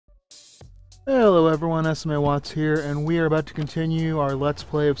Hello everyone, SMA Watts here, and we are about to continue our Let's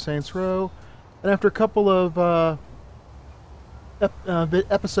Play of Saints Row. And after a couple of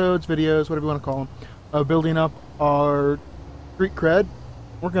episodes, videos, whatever you want to call them, of building up our street cred,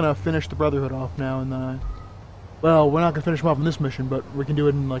 we're going to finish the Brotherhood off now. And well, we're not going to finish them off in this mission, but we can do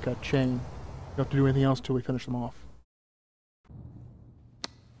it in like a chain. We don't have to do anything else till we finish them off.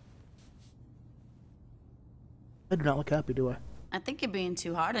 I do not look happy, do I? I think you're being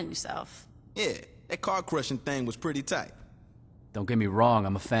too hard on yourself. Yeah, that car crushing thing was pretty tight. Don't get me wrong,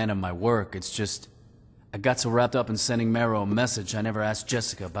 I'm a fan of my work. It's just, I got so wrapped up in sending Marrow a message, I never asked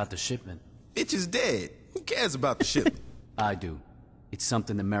Jessica about the shipment. Bitch is dead. Who cares about the shipment? I do. It's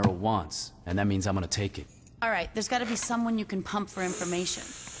something that Marrow wants, and that means I'm gonna take it. All right, there's got to be someone you can pump for information.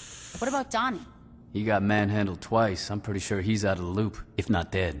 What about Donnie? He got manhandled twice. I'm pretty sure he's out of the loop, if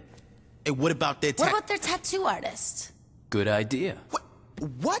not dead. Hey, what about that What about their tattoo artist? Good idea.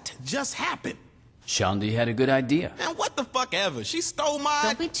 What just happened? Shaundi had a good idea. Man, what the fuck ever? She stole my...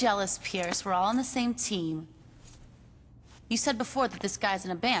 Don't be jealous, Pierce. We're all on the same team. You said before that this guy's in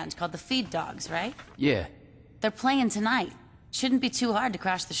a band called the Feed Dogs, right? Yeah. They're playing tonight. Shouldn't be too hard to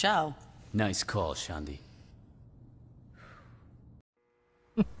crash the show. Nice call, Shaundi.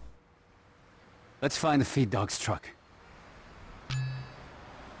 Let's find the Feed Dogs truck.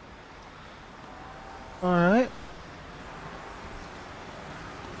 Alright.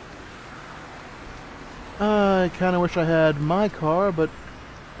 I kind of wish I had my car, but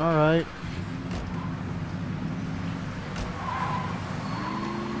alright.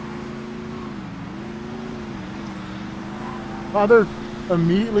 Wow, they're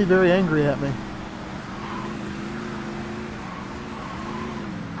immediately very angry at me.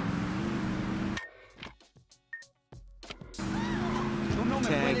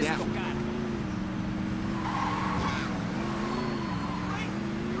 Tag out.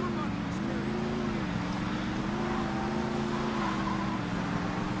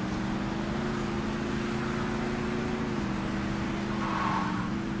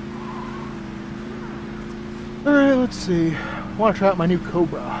 Alright, let's see. I want to try out my new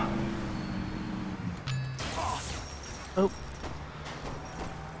Cobra. Oh.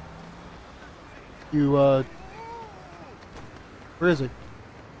 Where is he?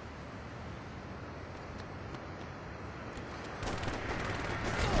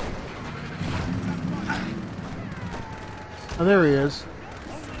 Oh, there he is.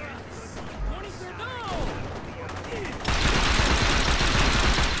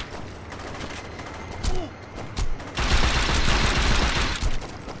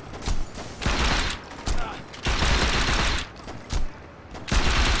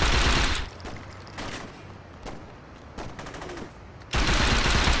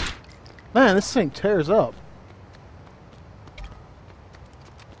 Man, this thing tears up.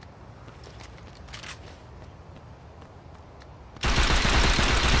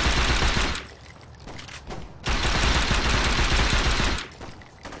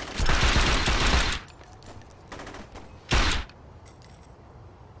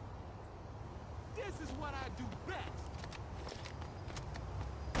 This is what I do best.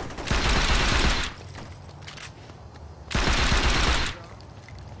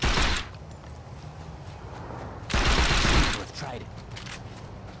 Tried it.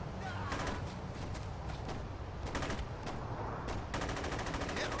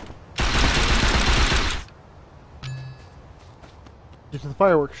 Just the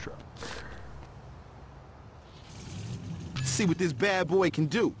fireworks truck. See what this bad boy can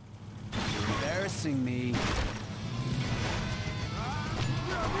do. You're embarrassing me.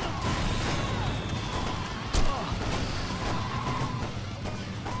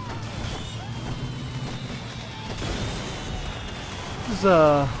 This is,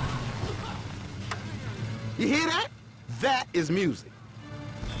 You hear that? That is music.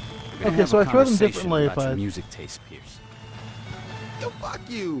 okay, so I throw them differently if I... music taste, Pierce. Yo, fuck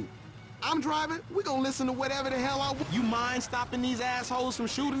you. I'm driving. We gonna listen to whatever the hell I want. You mind stopping these assholes from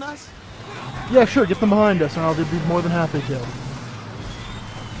shooting us? Yeah, sure, get them behind us and I'll be more than happy to.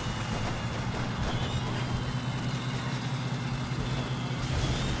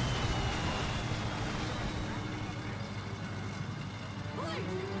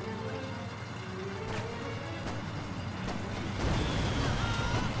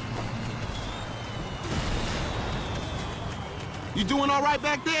 You doing all right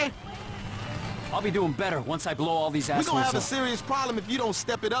back there? I'll be doing better once I blow all these We assholes gonna have a up. serious problem if you don't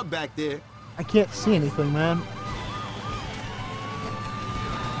step it up back there. I can't see anything, man.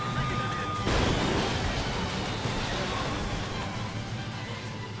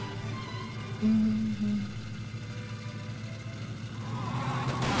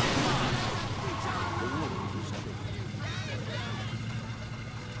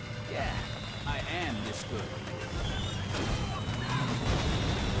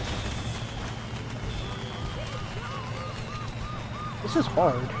 This is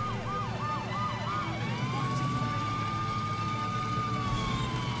hard.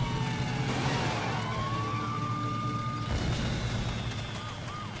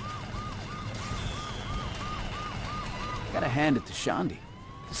 Gotta hand it to Shaundi.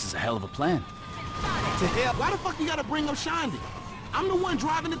 This is a hell of a plan. To hell, why the fuck you gotta bring up Shaundi? I'm the one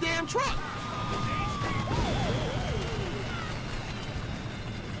driving the damn truck.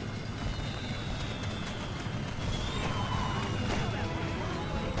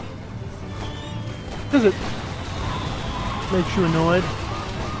 Does it makes you annoyed?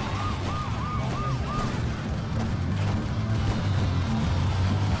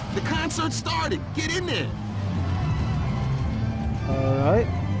 The concert started. Get in there. Alright.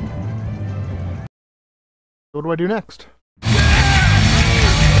 What do I do next?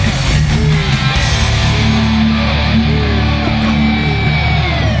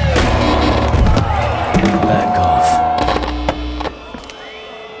 Back off.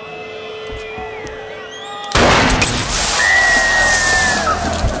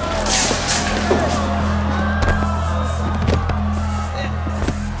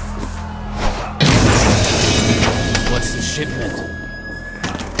 What's the shipment?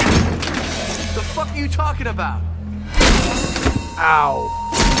 The fuck are you talking about? Ow.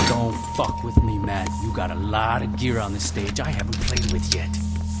 Don't fuck with me, Matt. You got a lot of gear on this stage I haven't played with yet.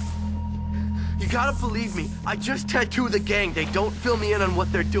 You gotta believe me. I just tattooed the gang. They don't fill me in on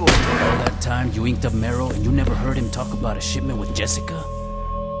what they're doing. All that time you inked up Mero and you never heard him talk about a shipment with Jessica?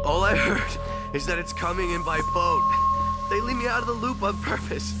 All I heard is that it's coming in by boat. They leave me out of the loop on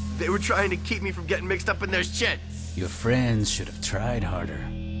purpose. They were trying to keep me from getting mixed up in their shit. Your friends should have tried harder.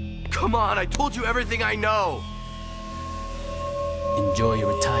 Come on, I told you everything I know. Enjoy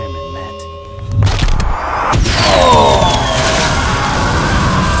your retirement, Matt.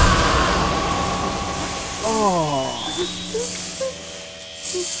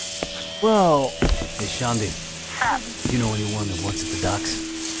 Well, Hey, Shaundi. You know anyone that works at the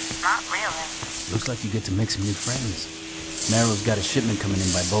docks? Not really. Looks like you get to make some new friends. Mero's got a shipment coming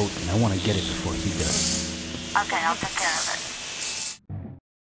in by boat, and I want to get it before he does. Okay, I'll take care of it.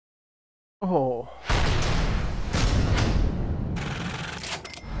 oh.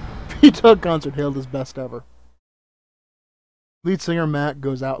 Pizza concert hailed as best ever. Lead singer Matt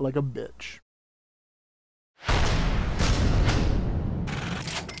goes out like a bitch.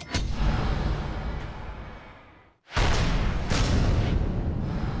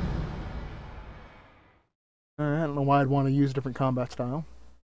 Alright, I don't know why I'd want to use a different combat style.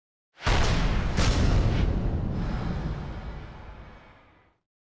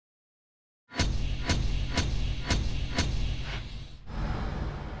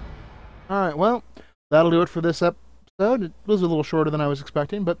 Alright, well, that'll do it for this episode. It was a little shorter than I was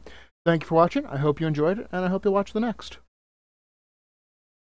expecting, but thank you for watching. I hope you enjoyed it, and I hope you'll watch the next.